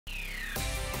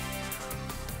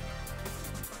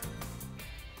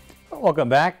Welcome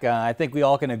back. I think we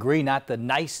all can agree not the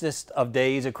nicest of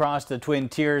days across the Twin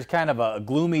Tiers. Kind of a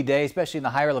gloomy day, especially in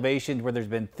the higher elevations where there's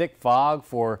been thick fog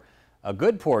for a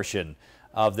good portion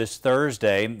of this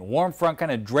Thursday. Warm front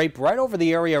kind of draped right over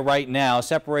the area right now,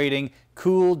 separating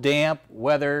cool, damp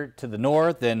weather to the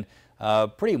north and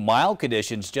pretty mild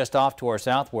conditions just off to our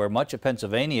south, where much of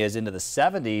Pennsylvania is into the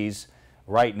 70s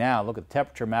right now. Look at the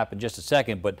temperature map in just a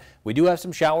second, but we do have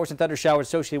some showers and thunder showers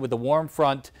associated with the warm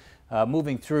front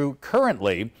moving through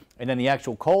currently, and then the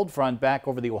actual cold front back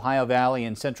over the Ohio Valley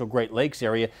and central Great Lakes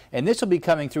area, and this will be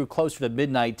coming through closer to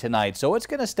midnight tonight. So it's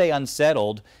going to stay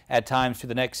unsettled at times through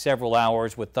the next several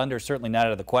hours, with thunder certainly not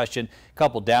out of the question. A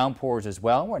couple downpours as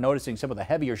well. We're noticing some of the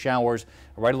heavier showers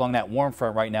right along that warm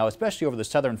front right now, especially over the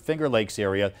southern Finger Lakes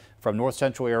area from north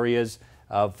central areas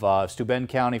of Steuben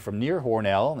County from near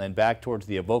Hornell and then back towards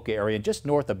the Avoca area, just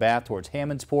north of Bath towards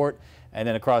Hammondsport, and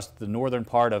then across the northern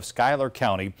part of Schuyler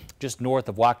County, just north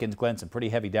of Watkins Glen. Some pretty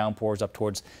heavy downpours up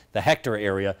towards the Hector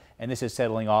area, and this is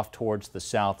settling off towards the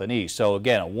south and east. So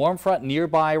again, a warm front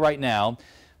nearby right now,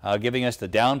 giving us the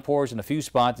downpours in a few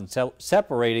spots and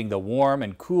separating the warm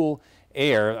and cool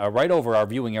air right over our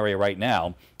viewing area right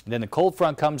now. And then the cold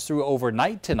front comes through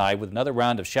overnight tonight with another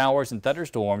round of showers and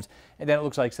thunderstorms, and then it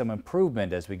looks like some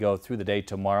improvement as we go through the day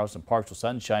tomorrow. Some partial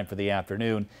sunshine for the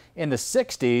afternoon in the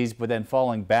 60s, but then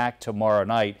falling back tomorrow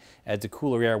night as the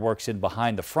cooler air works in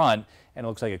behind the front, and it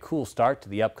looks like a cool start to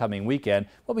the upcoming weekend.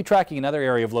 We'll be tracking another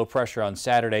area of low pressure on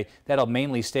Saturday. That'll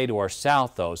mainly stay to our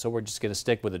south, though, so we're just going to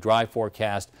stick with the dry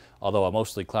forecast, although a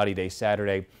mostly cloudy day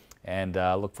Saturday, and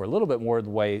look for a little bit more in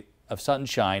the way of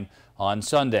sunshine on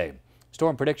Sunday.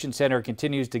 Storm Prediction Center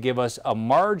continues to give us a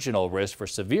marginal risk for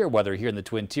severe weather here in the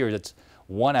Twin Tiers. It's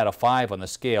 1 out of 5 on the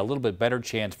scale. A little bit better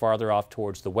chance farther off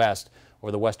towards the west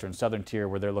or the western southern tier,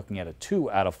 where they're looking at a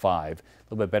 2 out of 5. A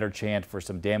little bit better chance for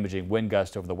some damaging wind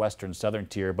gusts over the western southern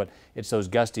tier, but it's those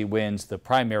gusty winds, the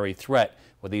primary threat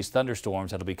with these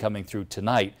thunderstorms that'll be coming through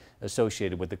tonight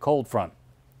associated with the cold front.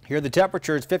 Here the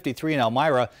temperature is 53 in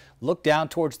Elmira. Look down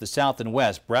towards the south and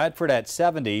west. Bradford at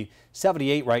 70,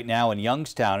 78 right now in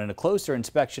Youngstown, and a closer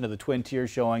inspection of the Twin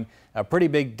Tiers showing a pretty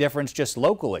big difference just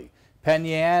locally. Penn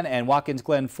Yan and Watkins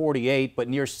Glen 48, but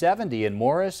near 70 in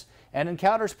Morris and in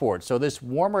Coudersport. So this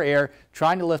warmer air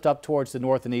trying to lift up towards the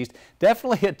north and east.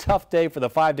 Definitely a tough day for the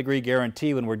 5-degree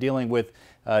guarantee when we're dealing with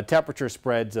temperature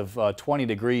spreads of 20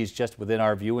 degrees just within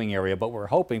our viewing area, but we're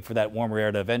hoping for that warmer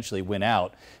air to eventually win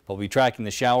out. We'll be tracking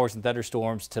the showers and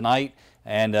thunderstorms tonight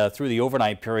and through the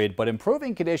overnight period, but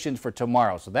improving conditions for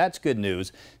tomorrow, so that's good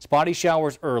news. Spotty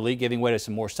showers early, giving way to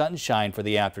some more sunshine for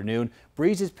the afternoon.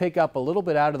 Breezes pick up a little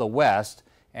bit out of the west,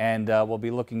 and we'll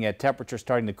be looking at temperatures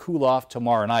starting to cool off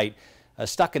tomorrow night.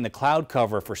 Stuck in the cloud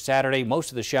cover for Saturday. Most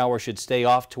of the showers should stay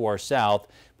off to our south,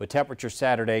 but temperature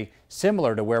Saturday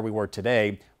similar to where we were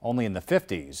today, only in the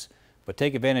 50s. But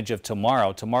take advantage of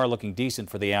tomorrow. Tomorrow looking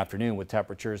decent for the afternoon with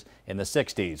temperatures in the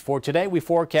 60s. For today, we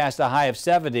forecast a high of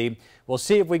 70. We'll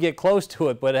see if we get close to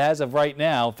it, but as of right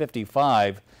now,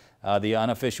 55, the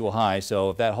unofficial high.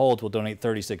 So if that holds, we'll donate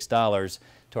 $36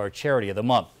 to our charity of the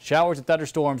month. Showers and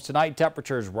thunderstorms tonight.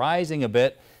 Temperatures rising a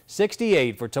bit.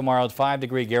 68 for tomorrow's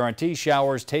 5-degree guarantee.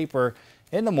 Showers taper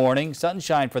in the morning.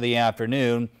 Sunshine for the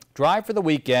afternoon. Dry for the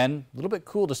weekend. A little bit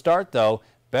cool to start, though.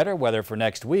 Better weather for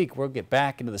next week. We'll get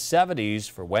back into the 70s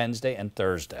for Wednesday and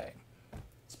Thursday.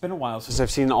 It's been a while since I've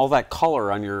seen all that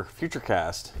color on your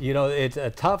Futurecast. You know, it's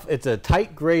a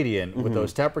tight gradient with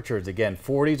those temperatures. Again,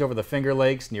 40s over the Finger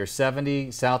Lakes, near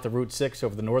 70 south of Route 6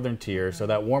 over the northern tier. So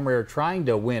that warmer air trying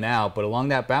to win out, but along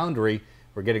that boundary,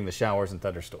 we're getting the showers and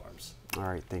thunderstorms. All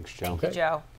right, thanks, Joe. Thank you, Joe.